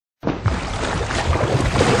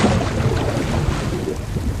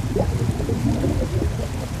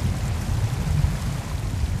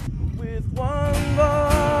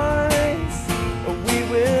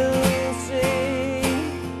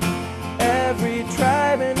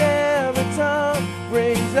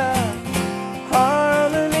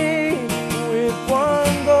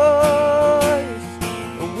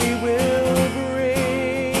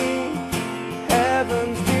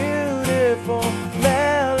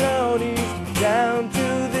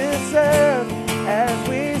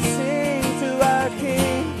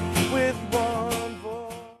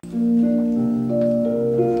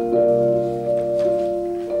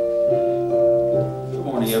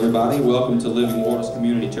Living Waters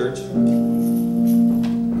Community Church.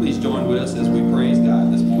 Please join with us as we praise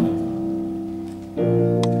God this morning.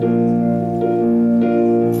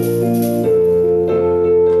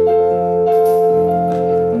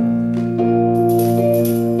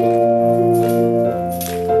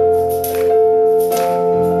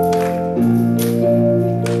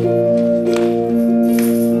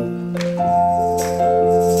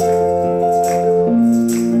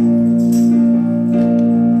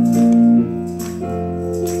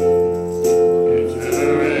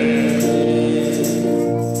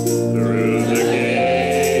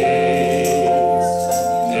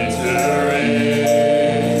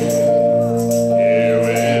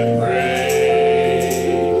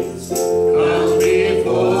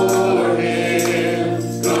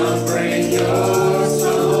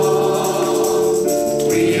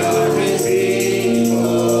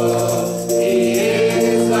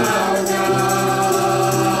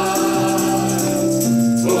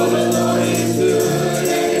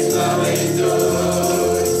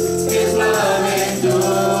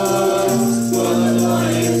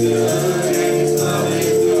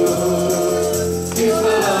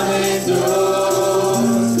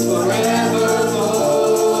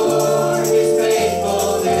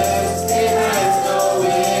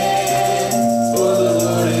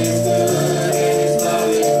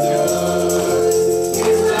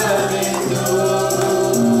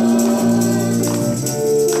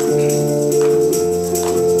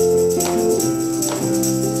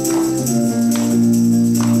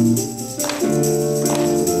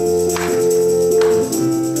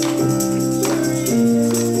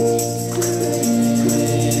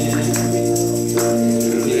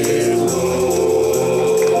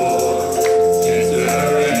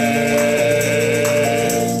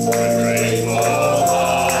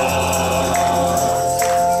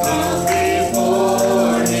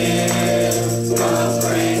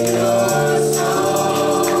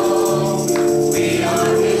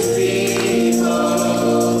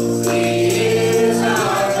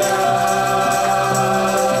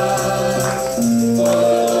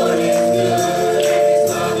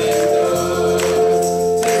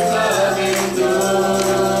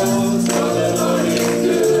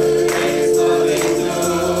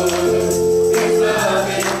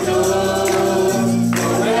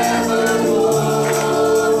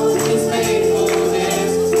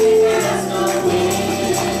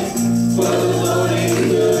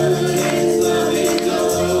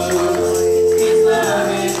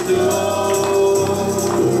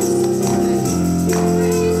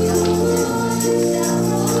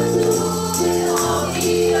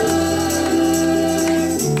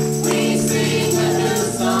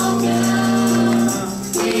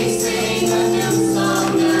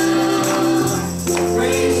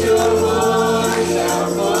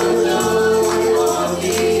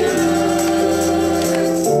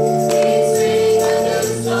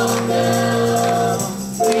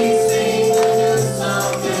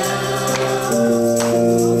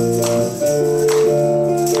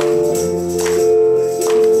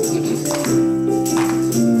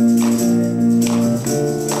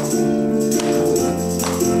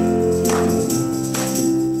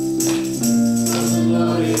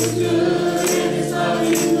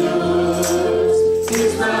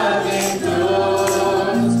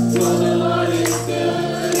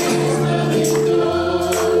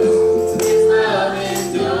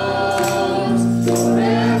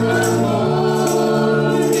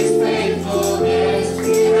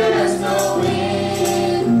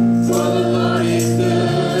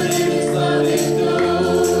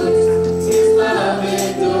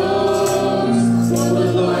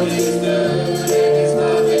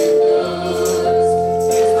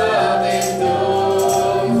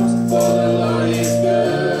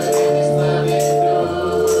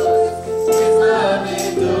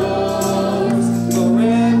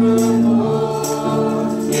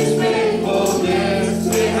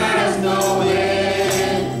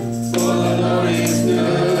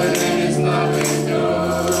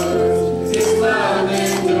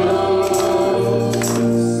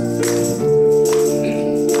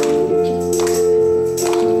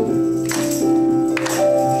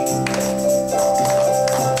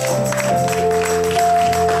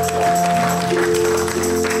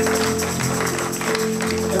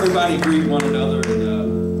 Greet one another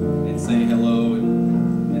and say hello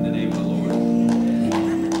in the name of the Lord.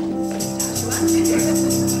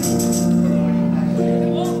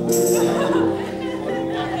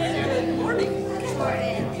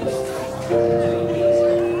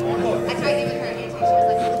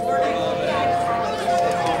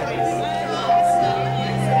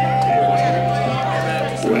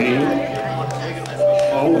 Wayne.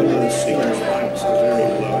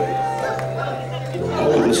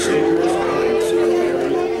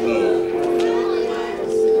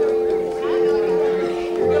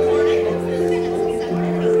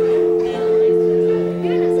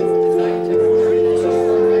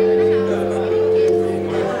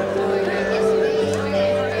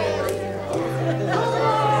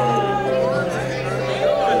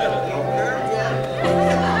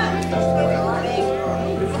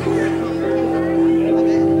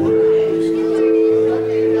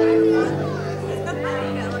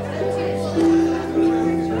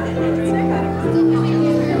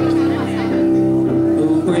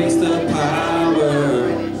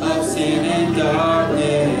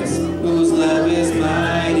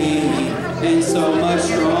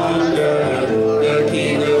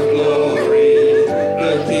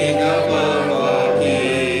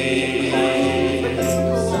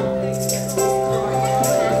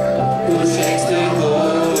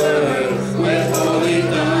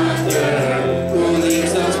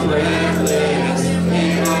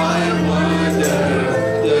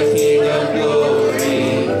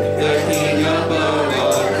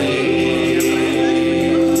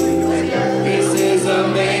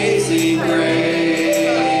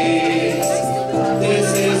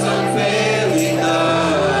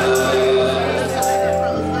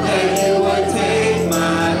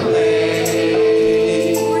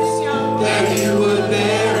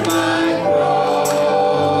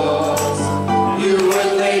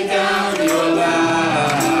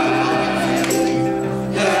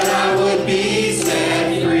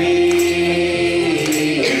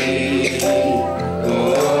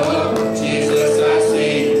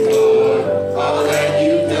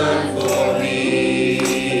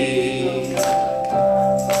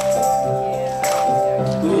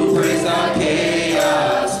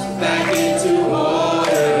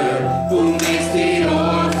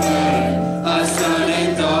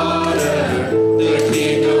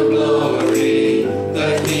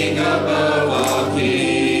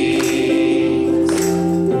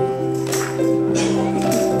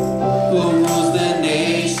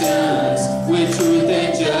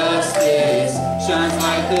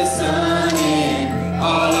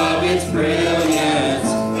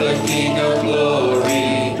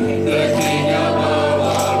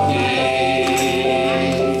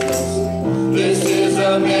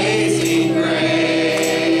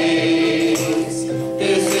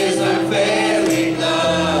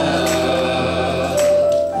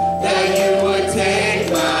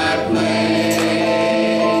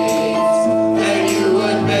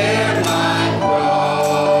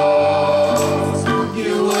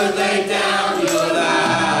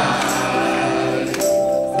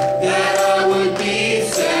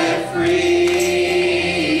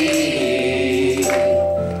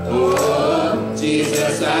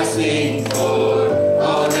 Jesus, I sing for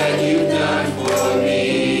all that you've done for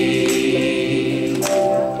me.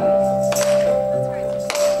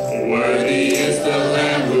 Worthy is the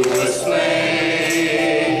Lamb who was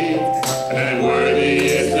slain, and worthy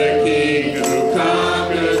is the King who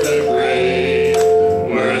conquered the grave.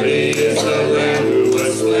 Worthy is the Lamb who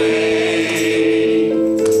was slain,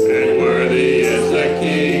 and worthy is the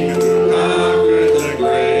King who conquered the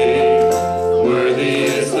grave. Worthy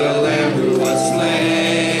is the Lamb who was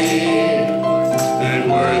slain, and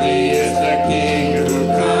worthy is the King who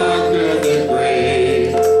conquered the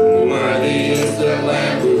grave. Worthy is the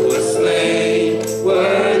Lamb who was slain.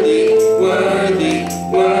 Worthy, worthy,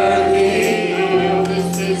 worthy.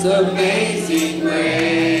 This is amazing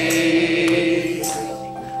grace.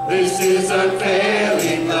 This is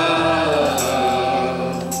unfailing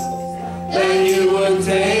love, that you would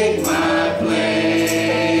take my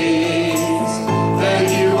place, that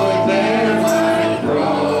you would bear my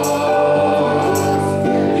cross,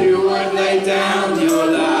 you would lay down your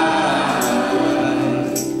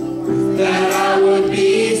life, that I would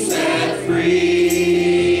be set free.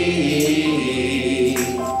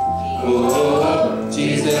 Oh,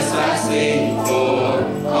 Jesus, I sing for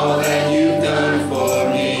all that you've done for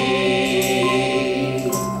me.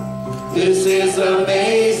 This is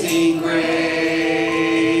amazing grace.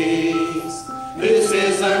 This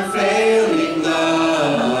is unfailing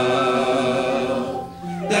love,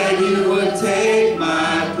 that you would take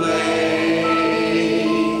my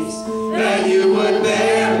place, that you would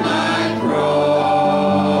bear my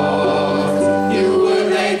cross, you would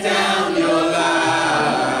lay down your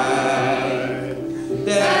life,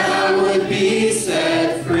 that I would be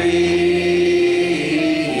set free.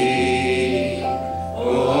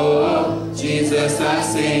 Oh, Jesus, I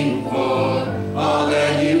sing for all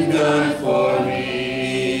that you've done for me.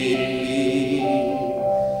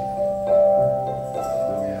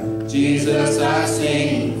 Jesus, I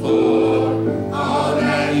sing for all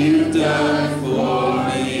that you've done for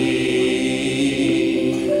me.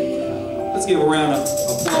 Let's give a round of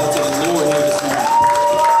applause to the Lord here this morning.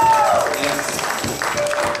 Yes.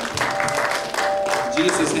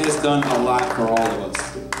 Jesus has done a lot for all of us.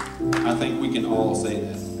 I think we can all say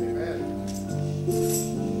that.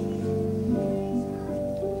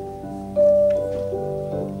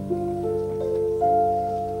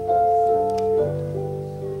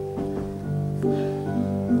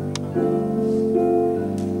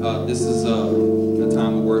 This is a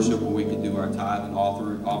time of worship where we can do our tithe and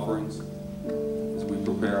offerings as we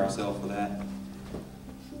prepare ourselves for that.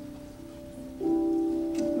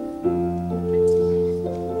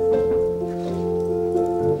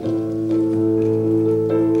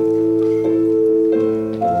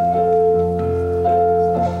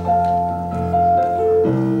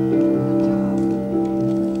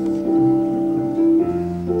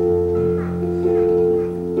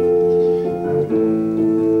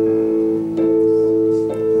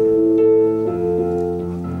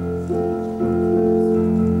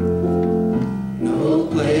 No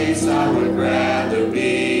place I would rather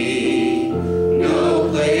be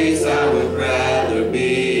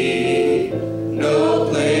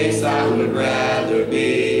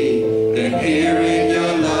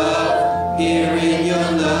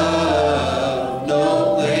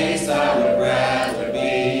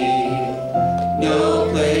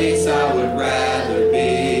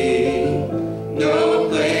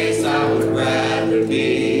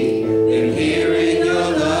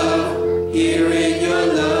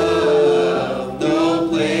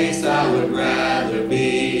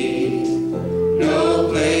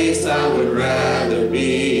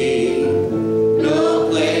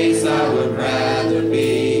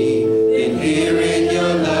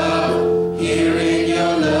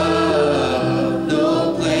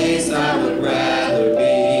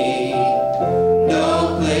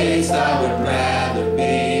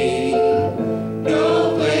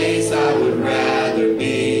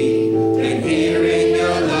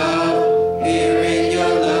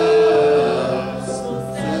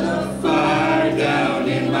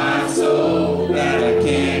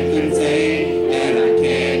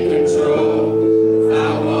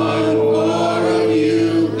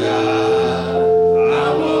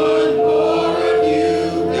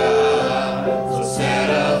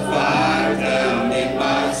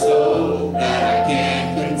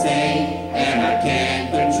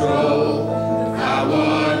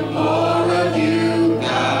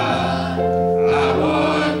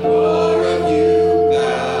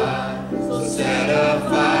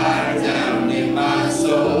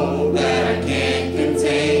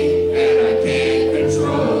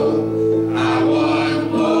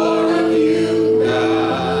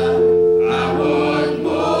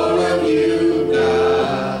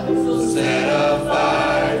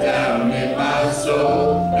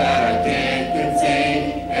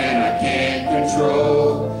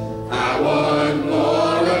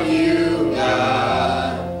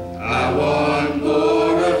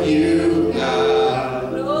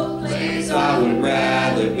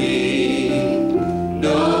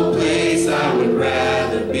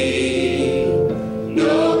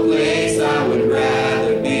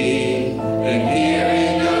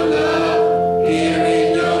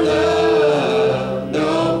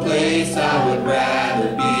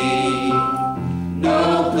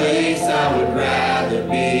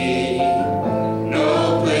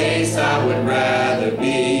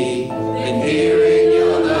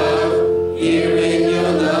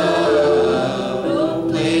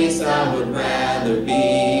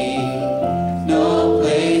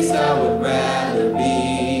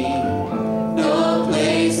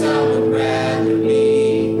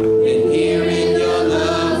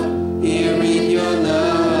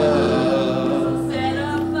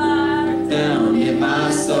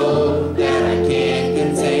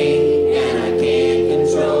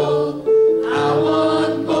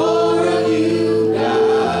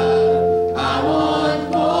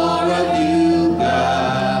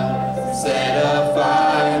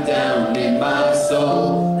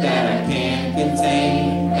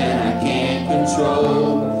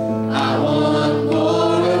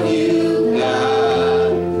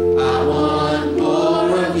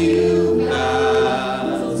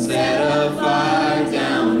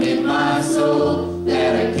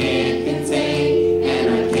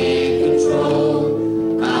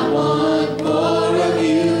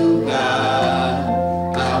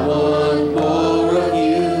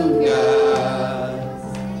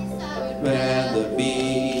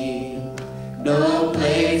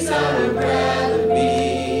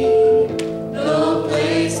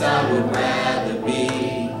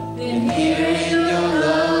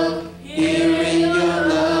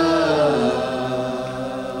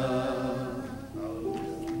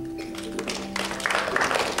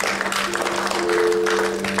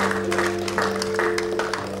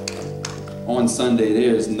one Sunday,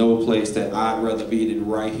 there is no place that I'd rather be than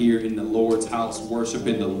right here in the Lord's house,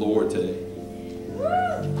 worshiping the Lord today.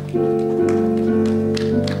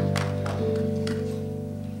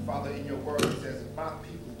 Father, in your word it says, if my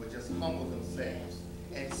people would just humble themselves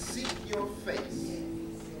and seek your face.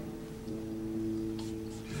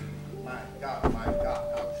 My God,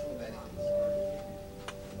 how true that is.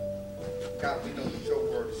 God, we know that your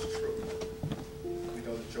word is true. We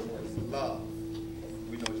know that your word is love.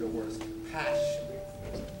 We know your word is compassion.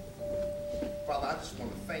 Father, I just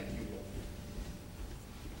want to thank you, Lord,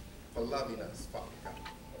 for loving us, Father God,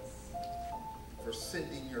 for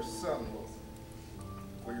sending your son, Lord,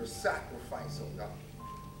 for your sacrifice, oh God.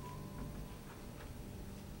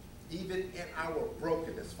 Even in our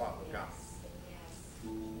brokenness, Father God.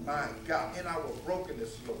 My God, in our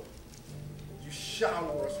brokenness, Lord, you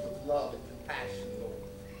shower us with love and compassion, Lord.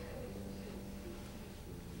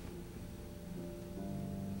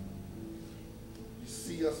 You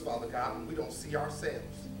see us, Father God, and we don't see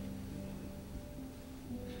ourselves.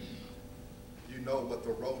 You know what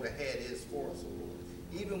the road ahead is for us, oh Lord,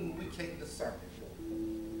 even when we can't discern it, Lord.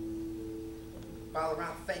 Father,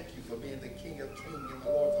 I thank you for being the King of Kings and the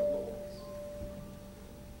Lord of Lords.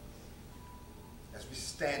 As we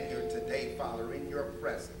stand here today, Father, in your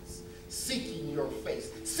presence, seeking your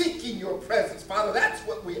face, seeking your presence, Father, that's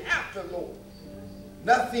what we after, Lord.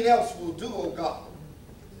 Nothing else will do, oh God.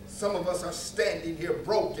 Some of us are standing here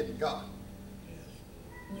broken, God.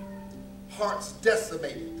 Hearts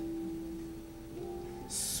decimated.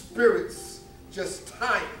 Spirits just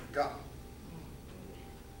tired, God.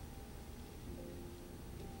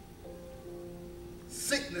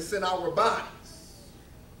 Sickness in our bodies.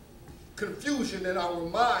 Confusion in our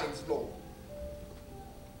minds, Lord.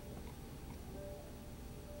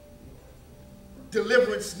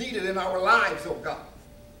 Deliverance needed in our lives, oh God.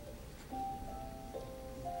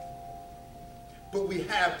 But we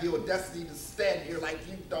have the audacity to stand here like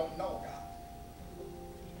you don't know,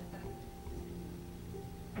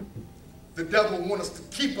 God. The devil wants us to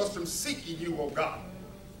keep us from seeking you, oh God.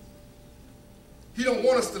 He don't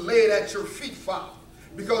want us to lay it at your feet, Father,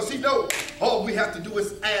 because he knows all we have to do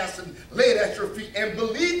is ask and lay it at your feet and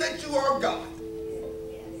believe that you are God.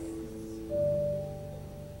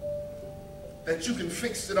 That you can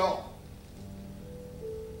fix it all.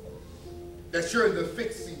 That you're in the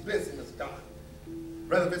fixing business, God.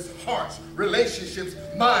 Whether it's hearts, relationships,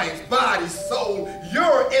 minds, bodies, soul,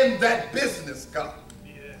 you're in that business, God.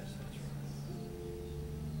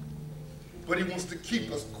 But he wants to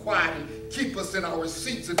keep us quiet and keep us in our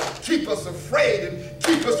seats and keep us afraid and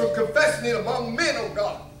keep us from confessing it among men, oh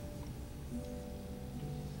God.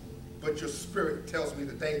 But your spirit tells me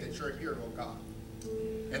today that you're here, oh God,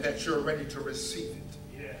 and that you're ready to receive it,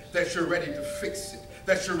 that you're ready to fix it,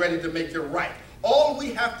 that you're ready to make it right. All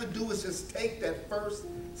we have to do is just take that first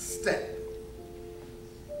step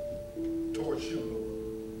towards you, Lord.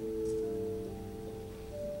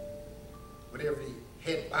 With every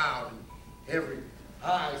head bowed and every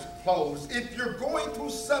eyes closed. If you're going through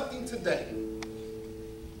something today,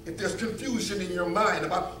 if there's confusion in your mind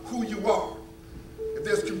about who you are, if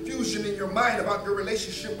there's confusion in your mind about your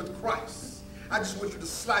relationship with Christ, I just want you to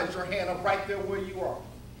slide your hand up right there where you are.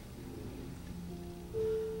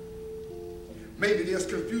 Maybe there's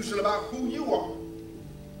confusion about who you are,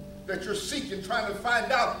 that you're seeking, trying to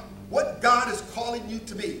find out what God is calling you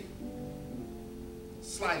to be.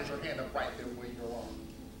 Slide your hand up right there where you are.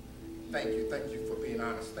 Thank you for being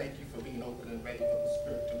honest. Thank you for being open and ready for the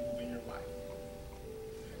Spirit to move in your life.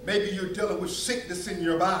 Maybe you're dealing with sickness in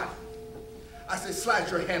your body. I say slide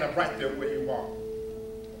your hand up right there where you are.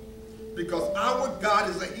 Because our God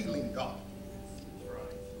is a healing God.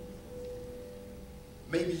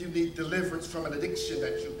 Maybe you need deliverance from an addiction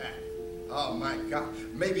that you have. Oh my God.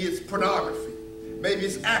 Maybe it's pornography. Maybe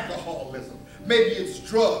it's alcoholism. Maybe it's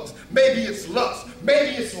drugs. Maybe it's lust.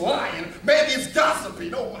 Maybe it's lying. Maybe it's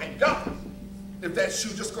gossiping. Oh my God. If that's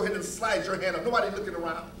you, just go ahead and slide your hand up. Nobody looking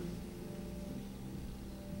around.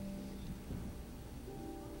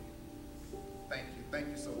 Thank you. Thank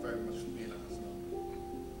you so very much for being honest.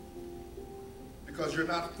 Because you're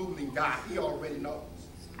not fooling God. He already knows.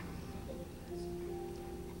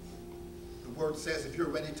 The word says if you're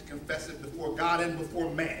ready to confess it before God and before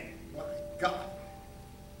man, my God.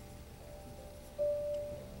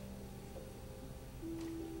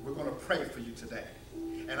 We're going to pray for you today.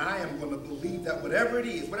 And I am going to believe that whatever it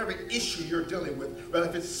is, whatever issue you're dealing with, whether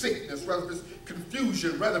if it's sickness, whether if it's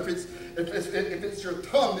confusion, whether if it's your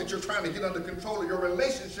tongue that you're trying to get under control of your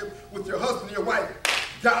relationship with your husband and your wife,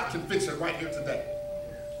 God can fix it right here today.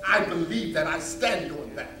 I believe that. I stand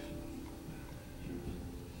on that.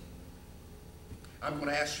 I'm going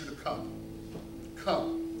to ask you to come.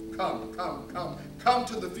 Come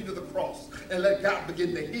to the feet of the cross and let God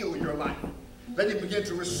begin to heal your life. Let him begin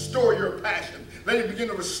to restore your passion. Let him begin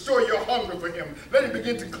to restore your hunger for him. Let him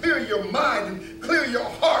begin to clear your mind and clear your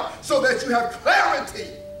heart so that you have clarity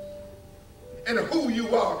in who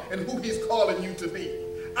you are and who he's calling you to be.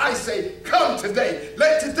 I say, come today.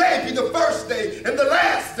 Let today be the first day and the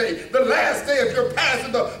last day of your past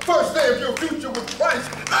and the first day of your future with Christ.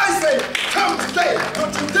 I say, come today.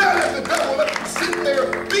 Don't you dare let the devil let you sit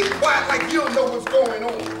there, be quiet like you don't know what's going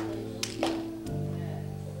on.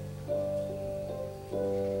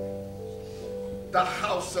 The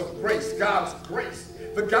house of grace, God's grace,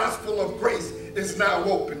 the gospel of grace is now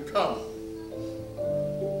open. Come.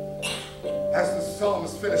 As the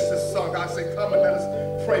psalmist finished this song, I say, come and let us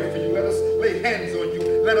pray for you. Let us lay hands on you.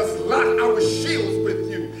 Let us lock our shields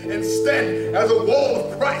with you and stand as a wall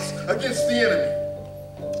of Christ against the enemy.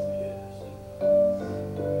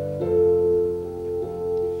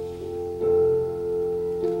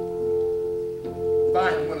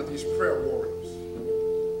 Find one of these prayer warriors.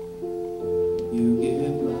 You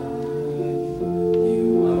give life,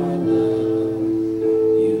 you are love,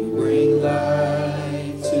 you bring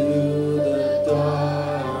light to the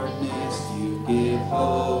darkness, you give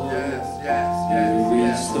hope, you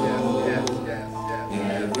restore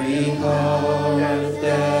every heart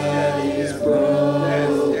that is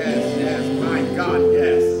broken. Yes, my God,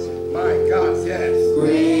 yes, my God, yes.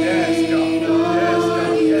 Great yes, God, yes,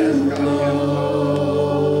 God, yes,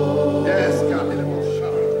 God, yes, God.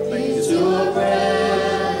 is your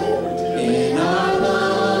breath in our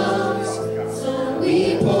lungs, so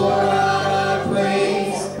we pour out our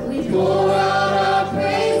praise, we pour out our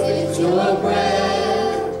praise. It's your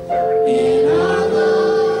breath in our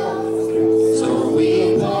lungs, so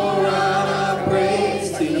we pour out our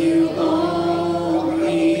praise to you only.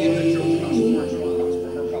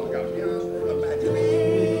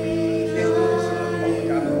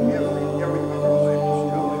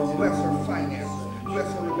 Bless her finances,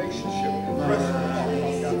 bless her relationship, bless her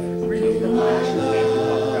heart, God. Bring her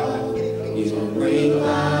God. You bring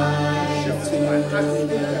light to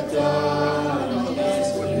the darkness,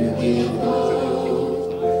 you give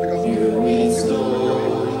hope, you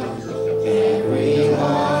restore every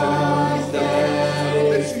heart that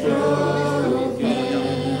is broken.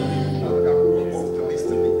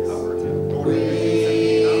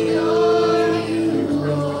 Great are you,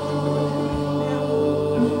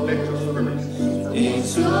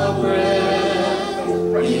 it's your breath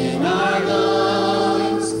in our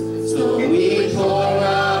lungs, so we pour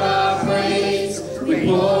out our praise, we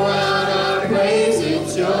pour out our praise.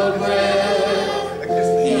 It's your breath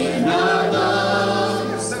in our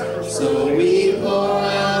lungs, so we pour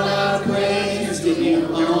out our praise to you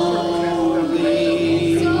only.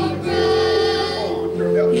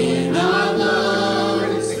 In our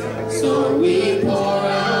lungs, so we pour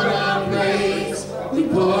out our praise, we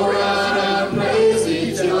pour out our praise.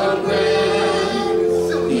 It's your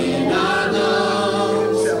breath in our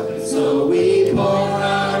lungs, so we pour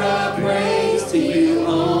out our praise to you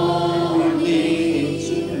only. It's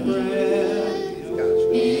your breath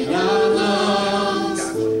in our lungs,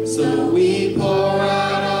 so we pour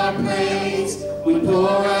out our praise, we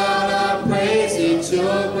pour out our praise. It's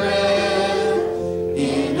your breath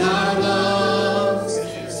in our lungs,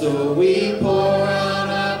 so we pour out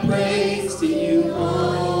our praise to you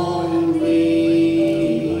only.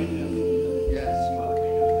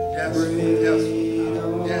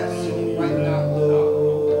 Yes, right now,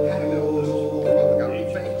 hallelujah. Father God, we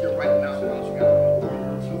thank you right now, Father God.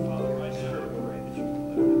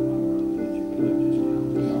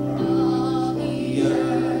 The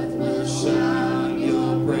earth will shout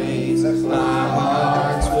your praise, our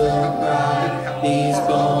hearts will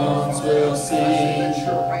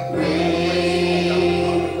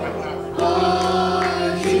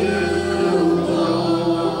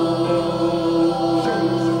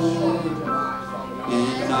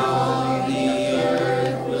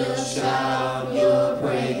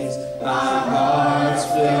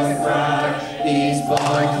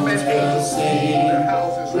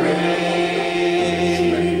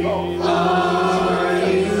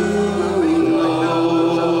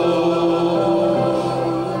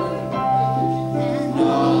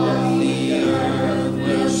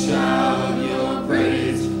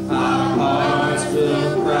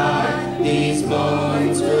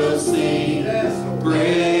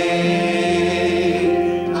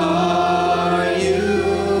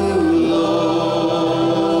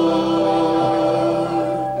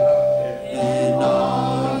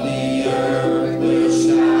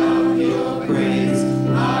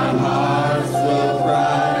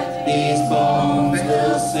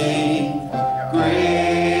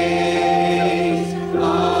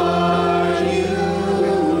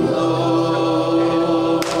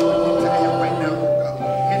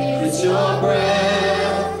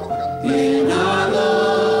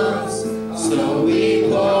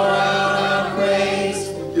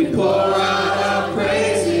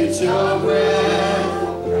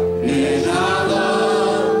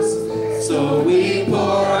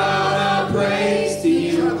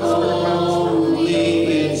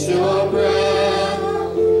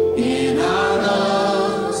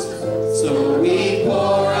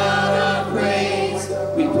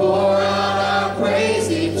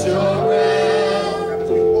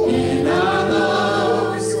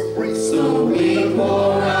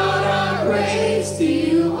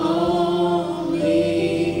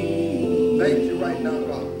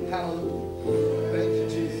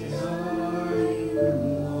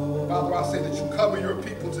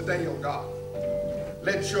today, oh God.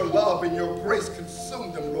 Let your love and your grace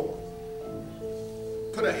consume them, Lord.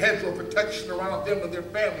 Put a hedge of protection around them and their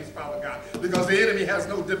families, Father God, because the enemy has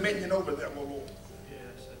no dominion over them, oh Lord.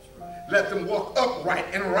 Yes, that's right. Let them walk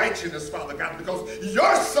upright in righteousness, Father God, because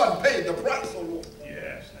your Son paid the price, oh Lord.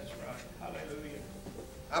 Yes, that's right. Hallelujah.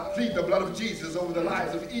 I plead the blood of Jesus over the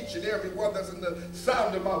lives of each and every one that's in the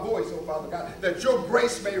sound of my voice, oh Father God, that your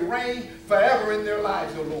grace may reign forever in their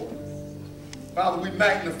lives, oh Lord. Father, we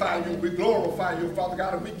magnify you, we glorify you, Father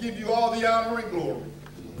God, and we give you all the honor and glory.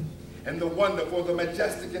 And the wonderful, the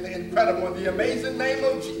majestic, and the incredible, and the amazing name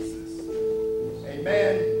of Jesus.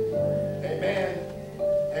 Amen, amen,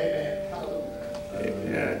 amen. Hallelujah.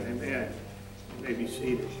 Amen, amen. You may be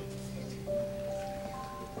seated.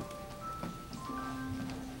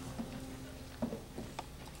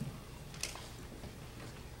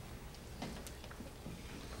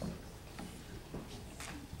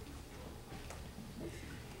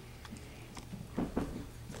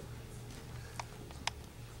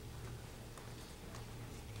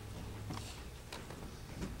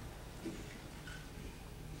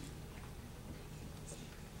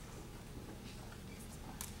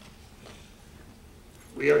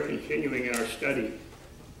 We are continuing in our study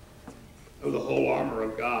of the whole armor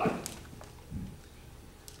of God.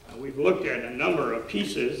 We've looked at a number of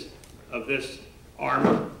pieces of this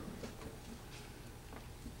armor.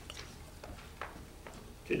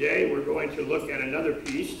 Today we're going to look at another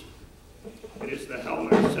piece. It is the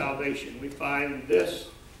helmet of salvation. We find this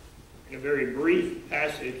in a very brief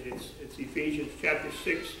passage. It's Ephesians chapter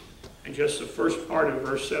 6 and just the first part of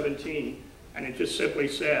verse 17. And it just simply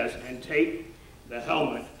says, and take the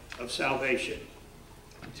helmet of salvation.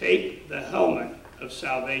 Take the helmet of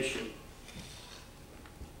salvation.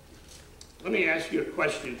 Let me ask you a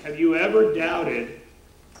question. Have you ever doubted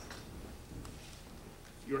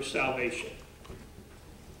your salvation?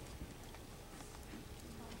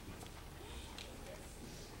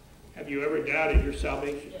 Have you ever doubted your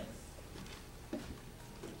salvation? Yes.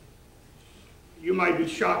 You might be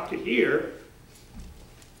shocked to hear,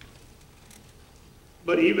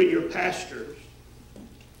 but even your pastors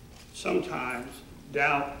sometimes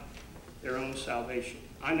doubt their own salvation.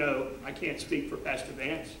 I know, I can't speak for Pastor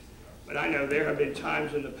Vance, but I know there have been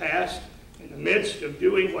times in the past, in the midst of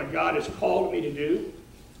doing what God has called me to do,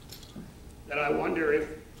 that I wonder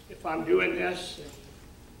if I'm doing this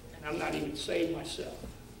and I'm not even saved myself.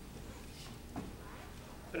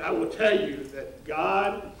 But I will tell you that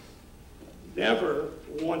God never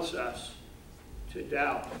wants us to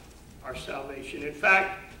doubt our salvation. In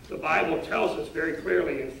fact, the Bible tells us very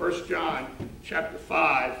clearly in 1 John chapter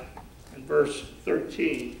 5 and verse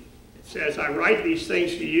 13. It says, I write these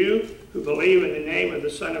things to you who believe in the name of the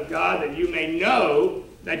Son of God, that you may know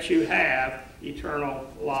that you have eternal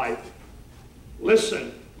life.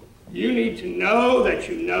 Listen, you need to know that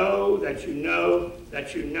you know that you know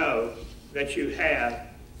that you know that you have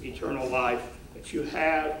eternal life, that you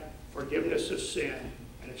have forgiveness of sin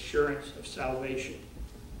and assurance of salvation.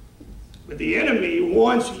 But the enemy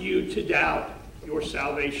wants you to doubt your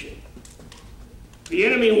salvation. The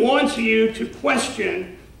enemy wants you to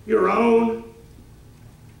question your own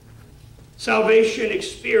salvation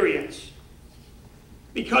experience.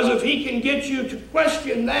 Because if he can get you to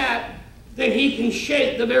question that, then he can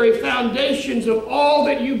shake the very foundations of all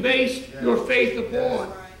that you base your faith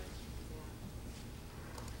upon.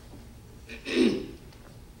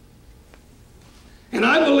 And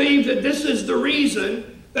I believe that this is the reason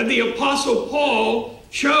that the Apostle Paul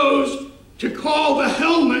chose to call the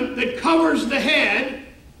helmet that covers the head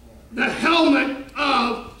the helmet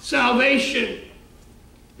of salvation.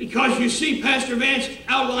 Because you see, Pastor Vance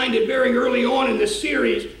outlined it very early on in this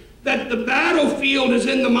series, that the battlefield is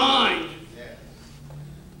in the mind.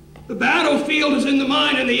 The battlefield is in the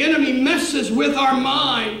mind, and the enemy messes with our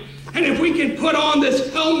mind. And if we can put on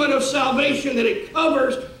this helmet of salvation, that it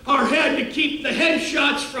covers our head to keep the head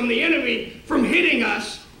shots from the enemy from hitting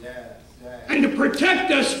us, and to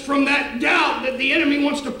protect us from that doubt that the enemy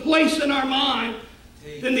wants to place in our mind,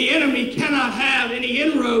 then the enemy cannot have any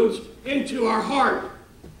inroads into our heart,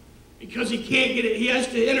 because he can't get it. He has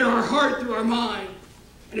to enter our heart through our mind.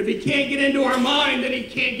 And if he can't get into our mind, then he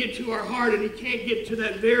can't get to our heart, and he can't get to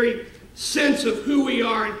that very sense of who we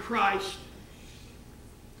are in Christ.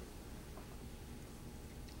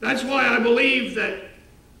 That's why I believe that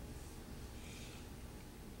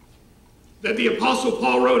the Apostle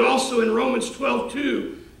Paul wrote also in Romans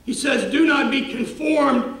 12:2. He says, do not be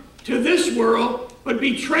conformed to this world, but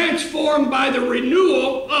be transformed by the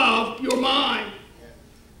renewal of your mind.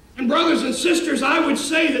 And brothers and sisters, I would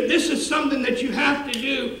say that this is something that you have to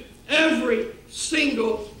do every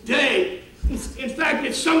single day. In fact,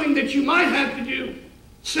 it's something that you might have to do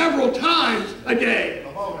several times a day,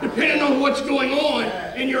 depending on what's going on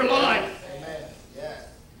in your life.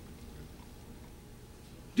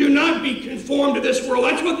 Do not be conformed to this world.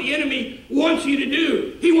 That's what the enemy wants you to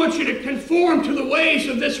do. He wants you to conform to the ways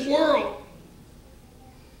of this world.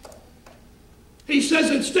 He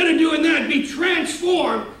says instead of doing that, be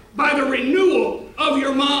transformed by the renewal of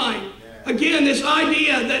your mind. Again, this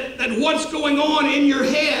idea that what's going on in your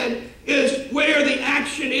head is where the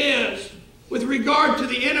action is with regard to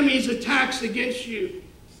the enemy's attacks against you.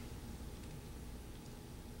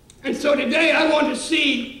 And so today I want to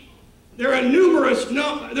see there are a number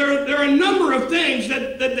of things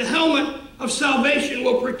that the helmet of salvation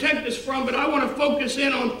will protect us from, but I want to focus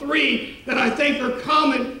in on three that I think are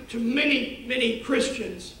common to many, many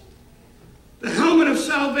Christians. The helmet of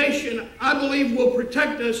salvation, I believe, will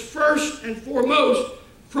protect us first and foremost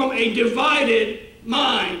from a divided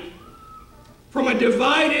mind. From a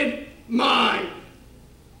divided mind.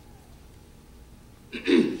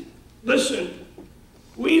 Listen.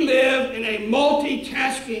 We live in a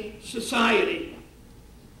multitasking society.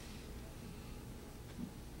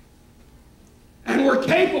 And we're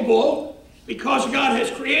capable, because God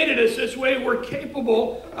has created us this way, we're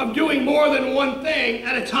capable of doing more than one thing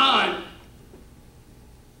at a time.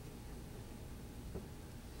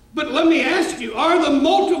 But let me ask you, are the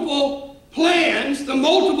multiple plans, the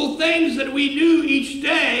multiple things that we do each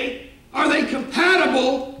day, are they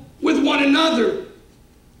compatible with one another?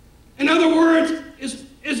 In other words,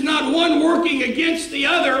 is not one working against the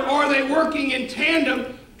other, or are they working in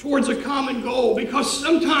tandem towards a common goal? Because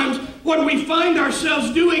sometimes what we find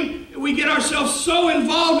ourselves doing, we get ourselves so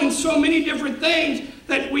involved in so many different things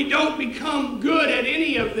that we don't become good at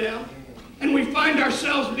any of them, and we find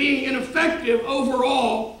ourselves being ineffective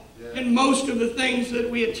overall in most of the things that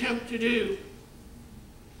we attempt to do.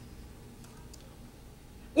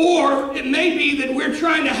 Or it may be that we're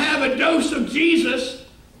trying to have a dose of Jesus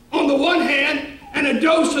on the one hand, and a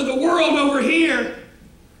dose of the world over here.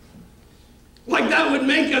 Like that would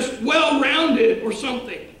make us well-rounded or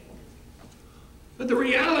something. But the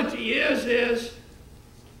reality is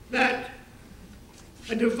that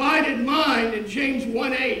a divided mind, in James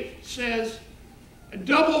 1:8 says, a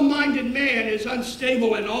double-minded man is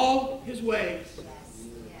unstable in all his ways.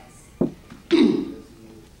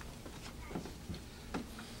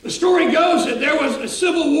 The story goes that there was a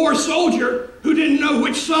Civil War soldier who didn't know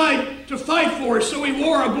which side to fight for, so he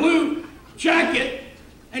wore a blue jacket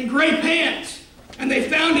and gray pants. And they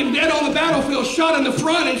found him dead on the battlefield, shot in the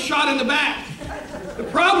front and shot in the back. The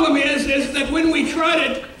problem is that when we try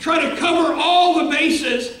to cover all the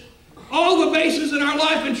bases in our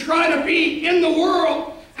life and try to be in the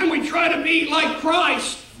world, and we try to be like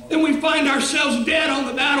Christ, then we find ourselves dead on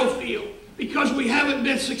the battlefield because we haven't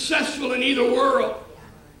been successful in either world.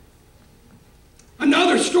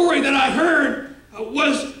 Another story that I heard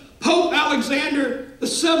was Pope Alexander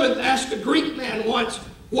VII asked a Greek man once,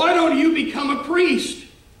 "Why don't you become a priest?"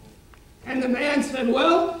 And the man said,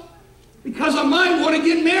 "Well, because I might want to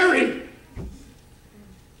get married."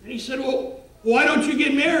 And he said, "Well, why don't you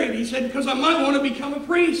get married?" He said, "Because I might want to become a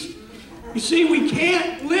priest." You see, we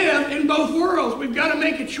can't live in both worlds. We've got to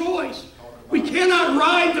make a choice. We cannot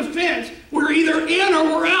ride the fence. We're either in or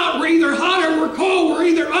we're out. We're either hot or we're cold. We're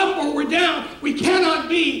either up or we're down. We cannot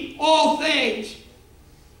be all things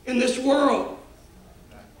in this world.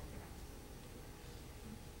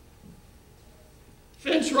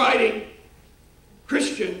 Fence riding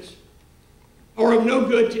Christians are of no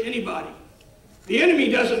good to anybody. The enemy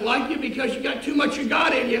doesn't like you because you got too much of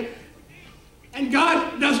God in you. And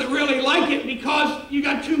God doesn't really like it because you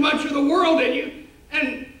got too much of the world in you.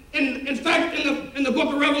 And in fact, in the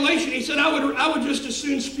book of Revelation, he said, I would just as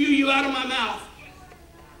soon spew you out of my mouth.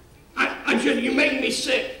 You make me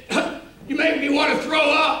sick. You make me want to throw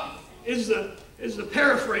up, is the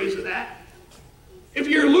paraphrase of that. If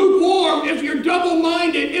you're lukewarm, if you're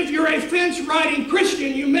double-minded, if you're a fence-riding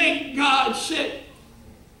Christian, you make God sick.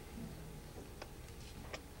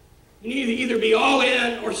 You need to either be all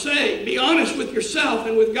in or say, be honest with yourself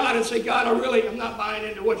and with God and say, God, I'm not buying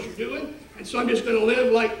into what you're doing. And so I'm just going to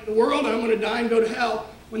live like the world, and I'm going to die and go to hell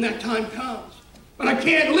when that time comes. But I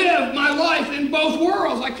can't live my life in both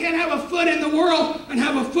worlds. I can't have a foot in the world and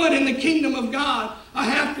have a foot in the kingdom of God. I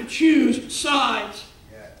have to choose sides.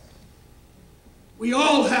 Yes. We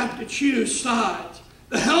all have to choose sides.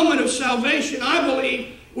 The helmet of salvation, I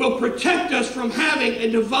believe, will protect us from having a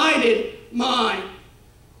divided mind.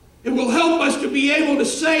 It will help us to be able to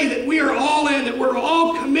say that we are all in, that we're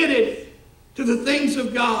all committed to the things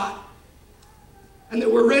of God, and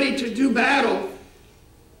that we're ready to do battle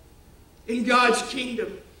in God's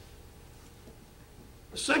kingdom.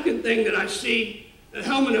 The second thing that I see the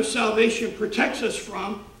helmet of salvation protects us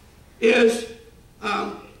from is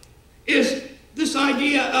this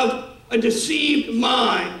idea of a deceived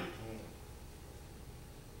mind.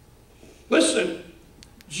 Listen,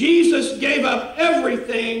 Jesus gave up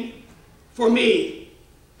everything for me,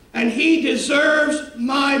 and he deserves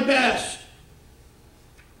my best.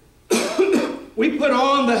 We put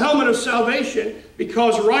on the helmet of salvation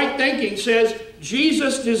because right thinking says,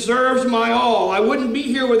 Jesus deserves my all. I wouldn't be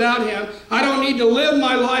here without him. I don't need to live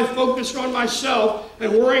my life focused on myself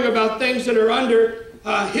and worrying about things that are under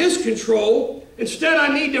his control. Instead, I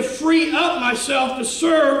need to free up myself to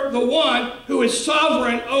serve the one who is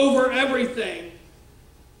sovereign over everything.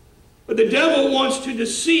 But the devil wants to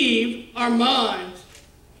deceive our minds.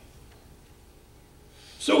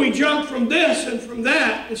 So we jump from this and from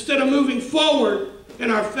that instead of moving forward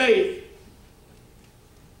in our faith.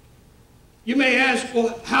 You may ask,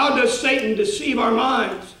 well, how does Satan deceive our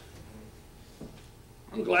minds?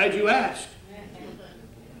 I'm glad you asked.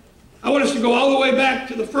 I want us to go all the way back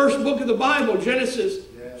to the first book of the Bible, Genesis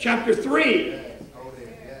chapter 3.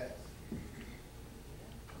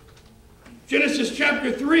 Genesis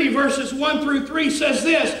chapter 3, verses 1 through 3 says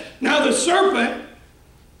this, Now the serpent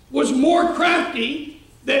was more crafty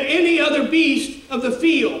than any other beast of the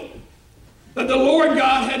field that the Lord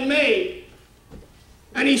God had made.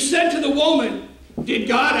 And he said to the woman, Did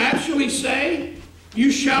God actually say,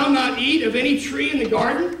 You shall not eat of any tree in the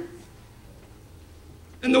garden?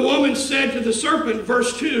 And the woman said to the serpent,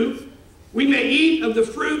 verse 2, We may eat of the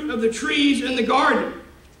fruit of the trees in the garden.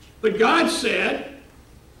 But God said,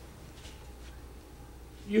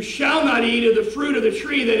 You shall not eat of the fruit of the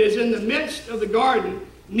tree that is in the midst of the garden,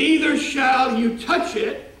 neither shall you touch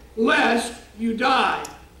it, lest you die.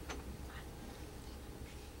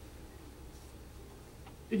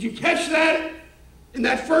 Did you catch that in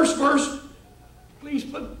that first verse? Please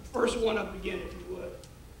put verse 1 up again if you would.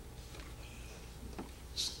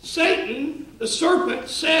 Satan, the serpent,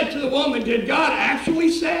 said to the woman, Did God actually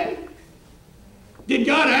say? Did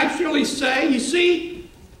God actually say? You see,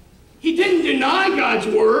 he didn't deny God's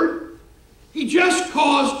word. He just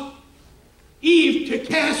caused Eve to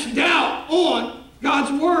cast doubt on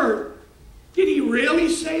God's word. Did he really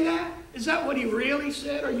say that? Is that what he really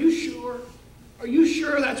said? Are you sure? Are you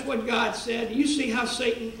sure that's what God said? Do you see how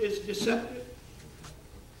Satan is deceptive?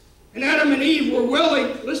 And Adam and Eve were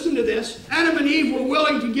willing, listen to this, Adam and Eve were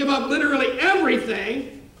willing to give up literally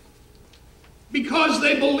everything because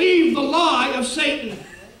they believed the lie of Satan.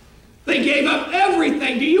 They gave up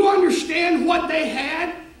everything. Do you understand what they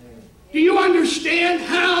had? Do you understand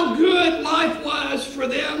how good life was for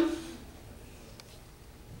them?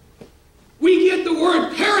 We get the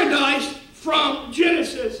word paradise from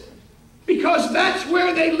Genesis because that's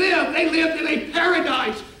where they lived. They lived in a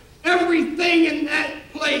paradise. Everything in that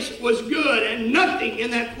place was good and nothing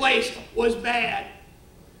in that place was bad.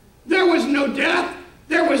 There was no death.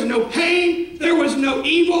 There was no pain. There was no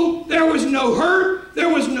evil. There was no hurt. There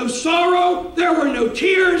was no sorrow. There were no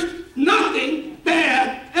tears. Nothing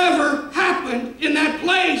bad ever happened in that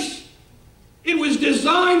place. It was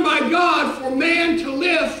designed by God for man to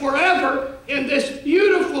live forever in this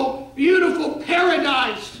beautiful, beautiful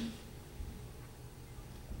paradise.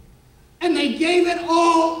 And they gave it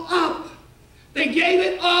all up. They gave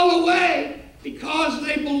it all away because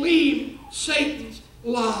they believed Satan's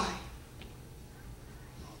lie.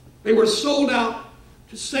 They were sold out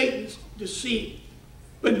to Satan's deceit.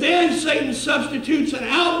 But then Satan substitutes an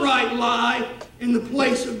outright lie in the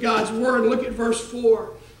place of God's word. Look at verse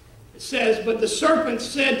 4. It says, But the serpent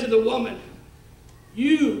said to the woman,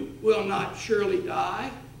 You will not surely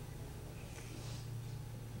die.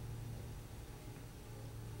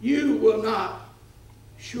 You will not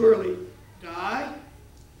surely die.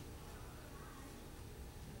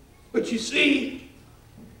 But you see,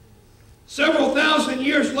 several thousand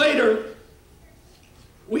years later,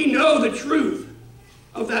 we know the truth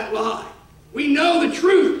of that lie. We know the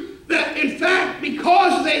truth that, in fact,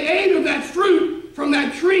 because they ate of that fruit from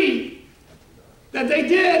that tree, that they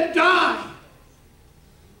did die.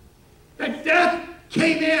 That death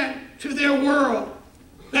came into their world.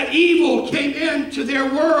 That evil came into their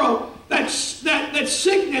world. That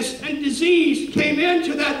sickness and disease came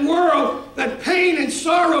into that world. That pain and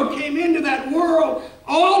sorrow came into that world.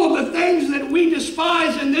 All of the things that we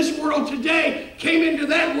despise in this world today came into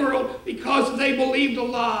that world because they believed a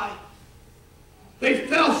lie. They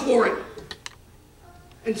fell for it.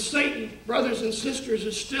 And Satan, brothers and sisters,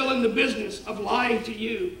 is still in the business of lying to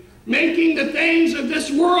you, making the things of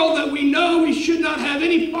this world that we know we should not have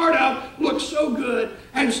any part of look so good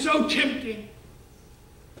and so tempting.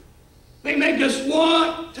 They make us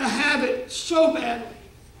want to have it so badly.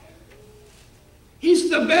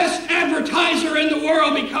 the best advertiser in the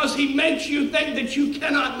world because he makes you think that you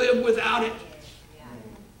cannot live without it.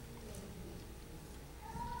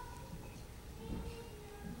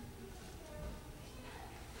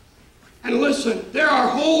 And listen, there are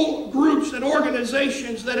whole groups and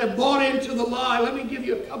organizations that have bought into the lie. Let me give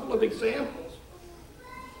you a couple of examples.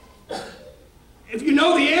 If you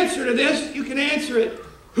know the answer to this, you can answer it.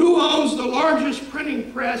 Who owns the largest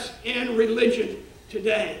printing press in religion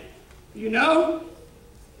today? You know?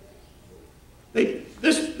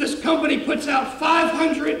 This company puts out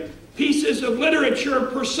 500 pieces of literature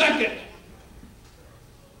per second.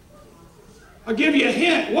 I'll give you a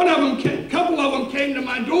hint. A couple of them came to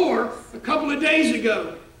my door a couple of days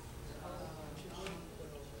ago.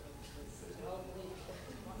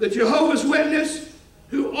 The Jehovah's Witness,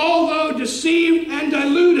 who although deceived and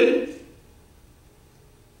diluted,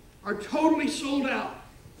 are totally sold out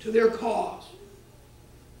to their cause.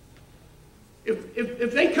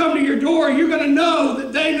 If they come to your door, you're going to know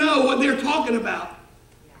that they know what they're talking about.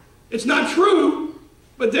 It's not true,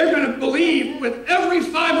 but they're going to believe with every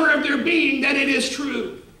fiber of their being that it is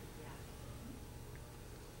true.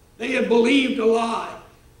 They have believed a lie.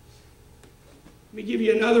 Let me give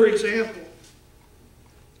you another example.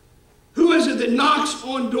 Who is it that knocks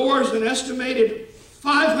on doors an estimated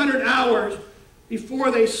 500 hours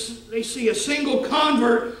before they see a single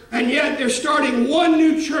convert, and yet they're starting one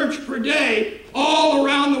new church per day all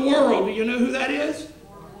around the world? Do you know who that is?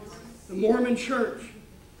 The Mormon Church.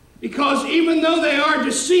 Because even though they are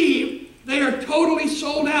deceived, they are totally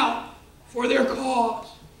sold out for their cause.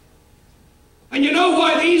 And you know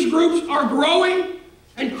why these groups are growing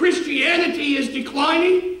and Christianity is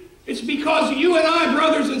declining? It's because you and I,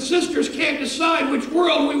 brothers and sisters, can't decide which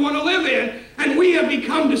world we want to live in. And we have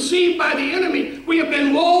become deceived by the enemy. We have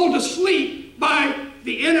been lulled to sleep by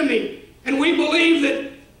the enemy. And we believe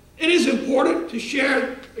that it is important to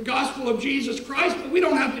share the gospel of Jesus Christ, but we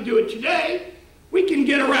don't have to do it today. We can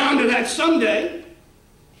get around to that someday.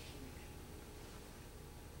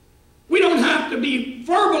 We don't have to be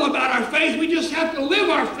verbal about our faith. We just have to live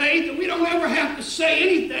our faith, and we don't ever have to say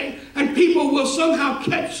anything, and people will somehow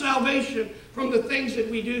catch salvation from the things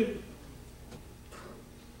that we do.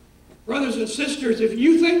 Brothers and sisters, if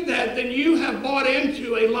you think that, then you have bought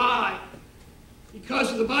into a lie.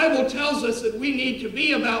 Because the Bible tells us that we need to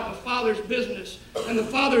be about the Father's business. And the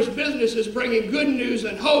Father's business is bringing good news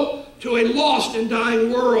and hope to a lost and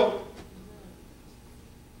dying world.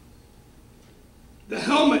 The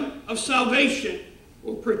helmet of salvation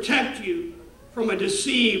will protect you from a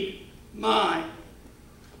deceived mind.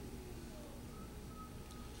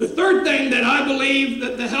 The third thing that I believe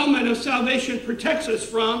that the helmet of salvation protects us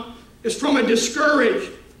from is from a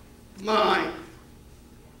discouraged mind.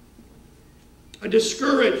 A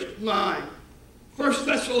discouraged mind. 1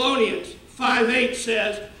 Thessalonians 5:8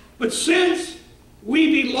 says, "But since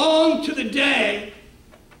we belong to the day,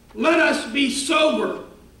 let us be sober,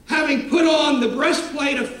 having put on the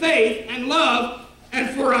breastplate of faith and love, and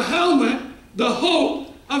for a helmet, the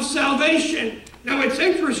hope of salvation." Now it's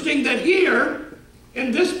interesting that here,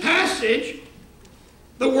 in this passage,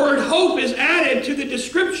 the word hope is added to the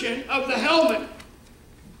description of the helmet.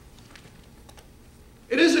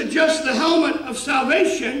 It isn't just the helmet of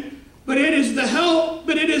salvation, but it is a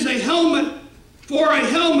helmet for a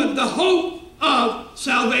helmet, the hope of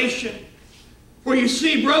salvation. For you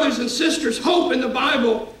see, brothers and sisters, hope in the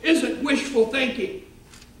Bible isn't wishful thinking.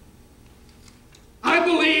 I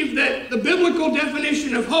believe that the biblical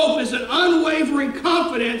definition of hope is an unwavering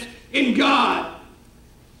confidence in God.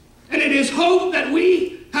 And it is hope that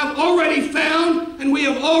we have already found and we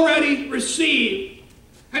have already received.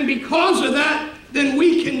 And because of that, then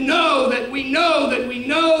we can know that we know that we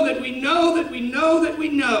know that we know that we know that we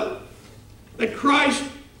know that Christ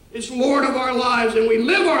is Lord of our lives, and we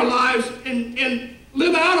live our lives and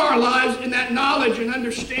live out our lives in that knowledge and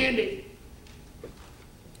understanding.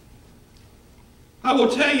 I will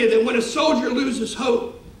tell you that when a soldier loses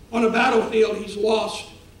hope on a battlefield, he's lost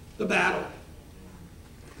the battle.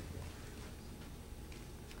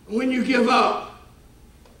 When you give up,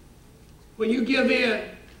 when you give in,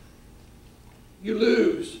 you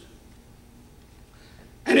lose.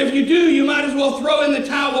 And if you do, you might as well throw in the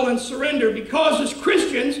towel and surrender, because as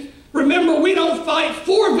Christians, remember, we don't fight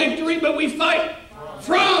for victory, but we fight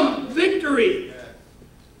from victory.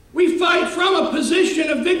 We fight from a position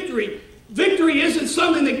of victory. Victory isn't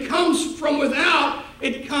something that comes from without,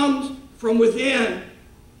 it comes from within.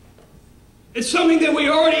 It's something that we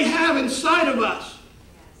already have inside of us.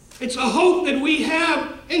 It's a hope that we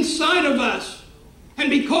have inside of us. And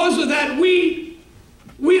because of that, we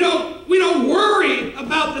We don't worry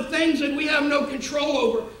about the things that we have no control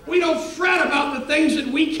over. We don't fret about the things that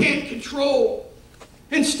we can't control.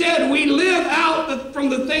 Instead, we live out from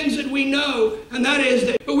the things that we know, and that is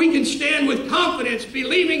that we can stand with confidence,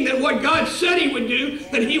 believing that what God said He would do,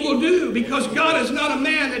 that He will do, because God is not a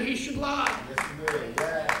man that He should lie.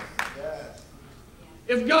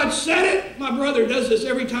 If God said it, my brother does this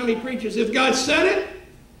every time he preaches. If God said it,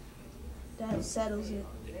 that settles it.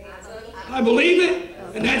 I believe it,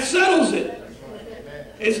 and that settles it.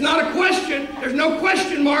 It's not a question. There's no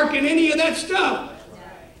question mark in any of that stuff.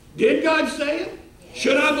 Did God say it?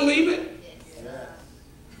 Should I believe it?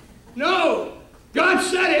 No. God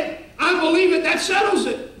said it. I believe it. That settles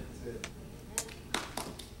it.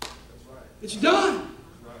 It's done.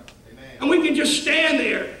 And we can just stand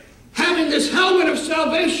there, having this helmet of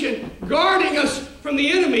salvation guarding us from the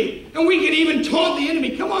enemy. And we can even taunt the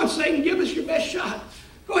enemy. Come on, Satan, give us your best shot.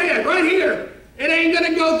 Go ahead, right here. It ain't going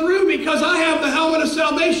to go through because I have the helmet of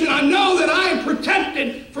salvation. I know that I am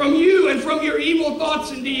protected from you and from your evil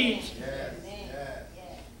thoughts and deeds.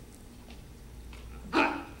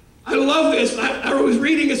 I love this. I was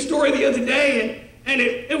reading a story the other day, and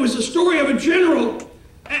it was a story of a general.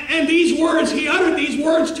 And these words, he uttered these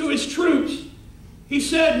words to his troops. He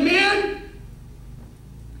said, "Men,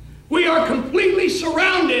 we are completely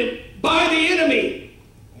surrounded by the enemy.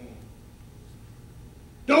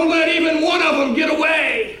 Don't let even one of them get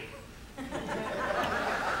away."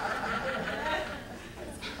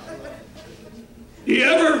 Do you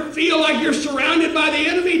ever feel like you're surrounded by the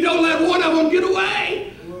enemy? Don't let one of them get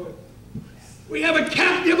away. We have a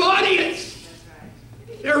captive audience.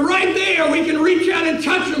 They're right there. We can reach out and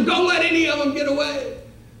touch them. Don't let any of them get away.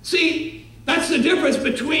 See, that's the difference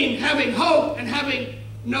between having hope and having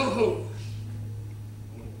no hope.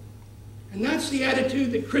 And that's the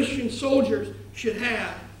attitude that Christian soldiers should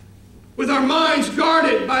have. With our minds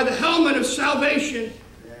guarded by the helmet of salvation.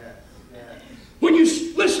 When you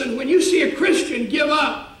see a Christian give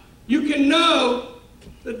up, you can know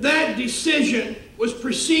that that decision was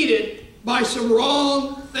preceded by some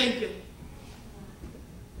wrong thinking.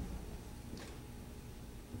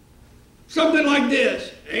 Something like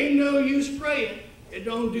this: ain't no use praying. It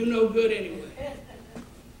don't do no good anyway.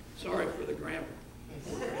 Sorry for the grammar.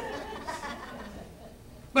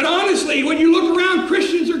 But honestly, when you look around,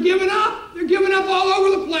 Christians are giving up. They're giving up all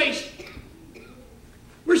over the place.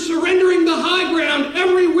 We're surrendering the high ground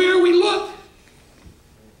everywhere we look.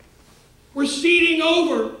 We're ceding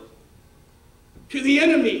over to the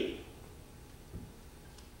enemy.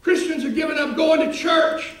 Christians are giving up going to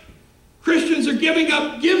church. Christians are giving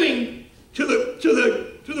up giving to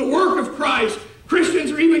the work of Christ.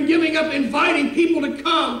 Christians are even giving up inviting people to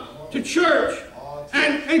come to church.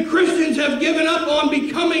 And Christians have given up on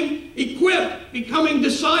becoming equipped, becoming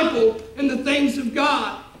discipled in the things of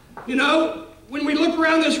God. You know, when we look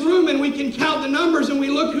around this room and we can count the numbers and we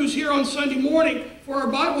look who's here on Sunday morning for our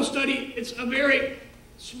Bible study, it's a very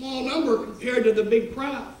small number compared to the big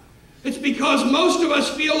crowd. It's because most of us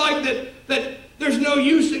feel like that there's no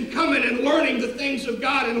use in coming and learning the things of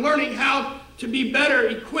God and learning how to be better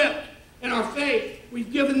equipped in our faith. We've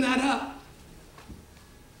given that up.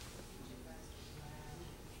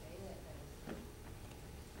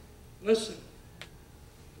 Listen,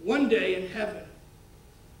 one day in heaven,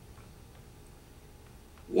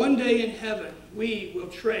 we will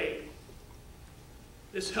trade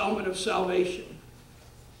this helmet of salvation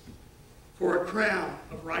for a crown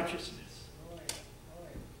of righteousness.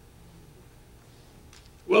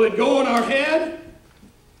 Will it go on our head?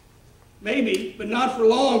 Maybe, but not for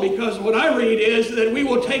long, because what I read is that we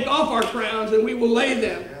will take off our crowns and we will lay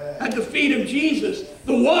them at the feet of Jesus,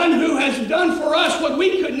 the one who has done for us what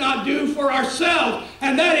we could not do for ourselves,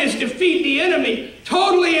 and that is defeat the enemy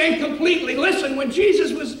totally and completely. Listen, when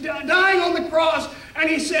Jesus was dying on the cross and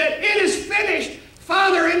he said, "It is finished.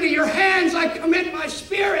 Father, into your hands I commit my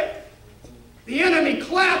spirit," the enemy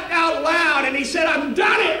clapped out loud and he said, "I've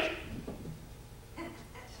done it."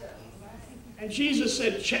 And Jesus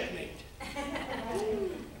said, "Checkmate."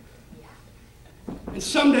 And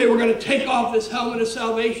someday we're going to take off this helmet of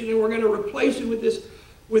salvation and we're going to replace it with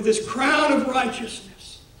this crown of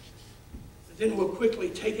righteousness. But then we'll quickly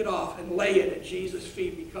take it off and lay it at Jesus'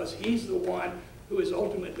 feet, because he's the one who has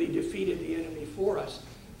ultimately defeated the enemy for us.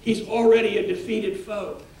 He's already a defeated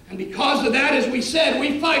foe. And because of that, as we said,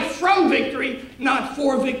 we fight from victory, not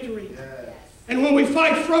for victory. Yes. And when we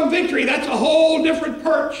fight from victory, that's a whole different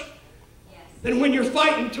perch than when you're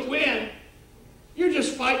fighting to win. You're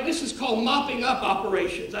just fighting. This is called mopping up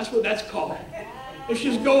operations. That's what that's called. It's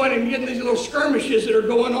just going and getting these little skirmishes that are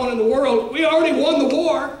going on in the world. We already won the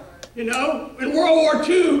war, you know. In World War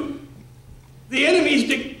II, The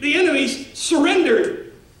enemies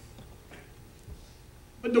surrendered.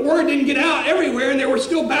 But the word didn't get out everywhere, and there were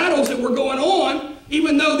still battles that were going on,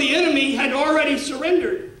 even though the enemy had already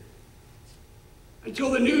surrendered.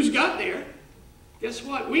 Until the news got there. Guess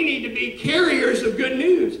what? We need to be carriers of good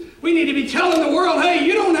news. We need to be telling the world, hey,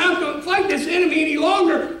 you don't have to fight this enemy any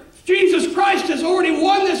longer. Jesus Christ has already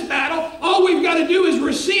won this battle. All we've got to do is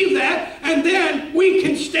receive that, and then we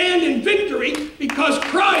can stand in victory because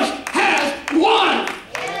Christ has won.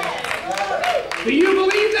 Yes. Do you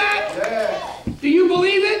believe that? Yes. Do you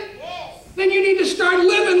believe it? Yes. Then you need to start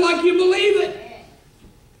living like you believe it. Yes.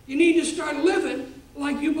 You need to start living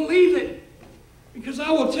like you believe it. Because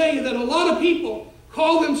I will tell you that a lot of people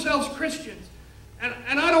call themselves Christians,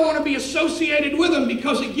 and I don't want to be associated with them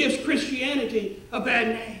because it gives Christianity a bad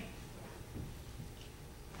name.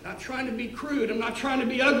 I'm not trying to be crude. I'm not trying to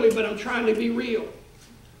be ugly, but I'm trying to be real.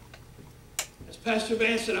 As Pastor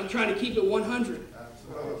Van said, I'm trying to keep it 100.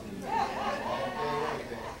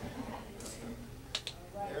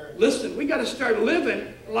 Listen, we got to start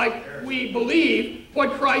living like we believe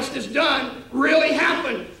what Christ has done really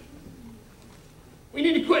happened. We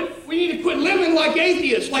need to quit living like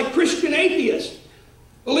atheists, like Christian atheists.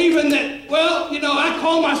 Believing that, well, you know, I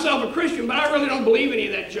call myself a Christian, but I really don't believe any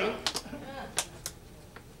of that junk.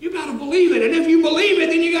 You got to believe it. And if you believe it,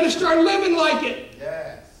 then you got to start living like it.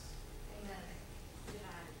 Yes.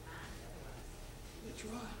 That's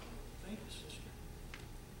right. Thank you, sister.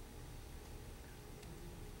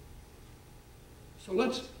 So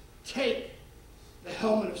let's take the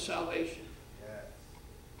helmet of salvation. Yes.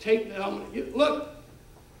 Take the helmet. Look,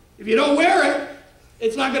 if you don't wear it,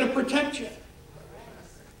 it's not going to protect you.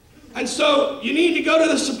 And so you need to go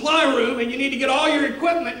to the supply room and you need to get all your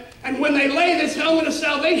equipment. And when they lay this helmet of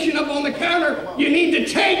salvation up on the counter, you need to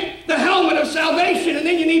take the helmet of salvation and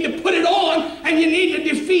then you need to put it on and you need to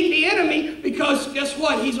defeat the enemy because guess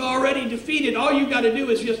what? He's already defeated. All you got to do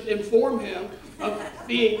is just inform him of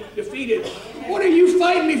being defeated. What are you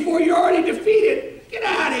fighting me for? You're already defeated. Get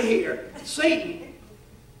out of here. Satan.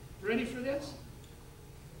 Ready for this?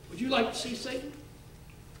 Would you like to see Satan?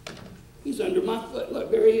 He's under my foot.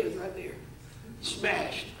 Look, there he is right there.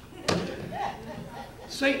 Smashed.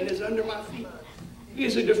 Satan is under my feet. He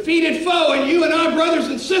is a defeated foe, and you and I, brothers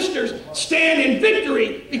and sisters, stand in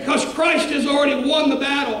victory because Christ has already won the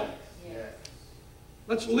battle.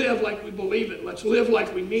 Let's live like we believe it. Let's live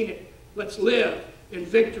like we mean it. Let's live in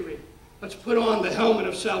victory. Let's put on the helmet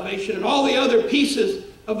of salvation and all the other pieces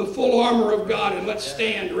of the full armor of God, and let's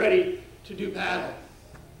stand ready to do battle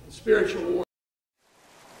in spiritual war.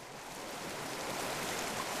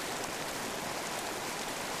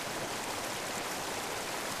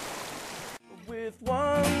 With one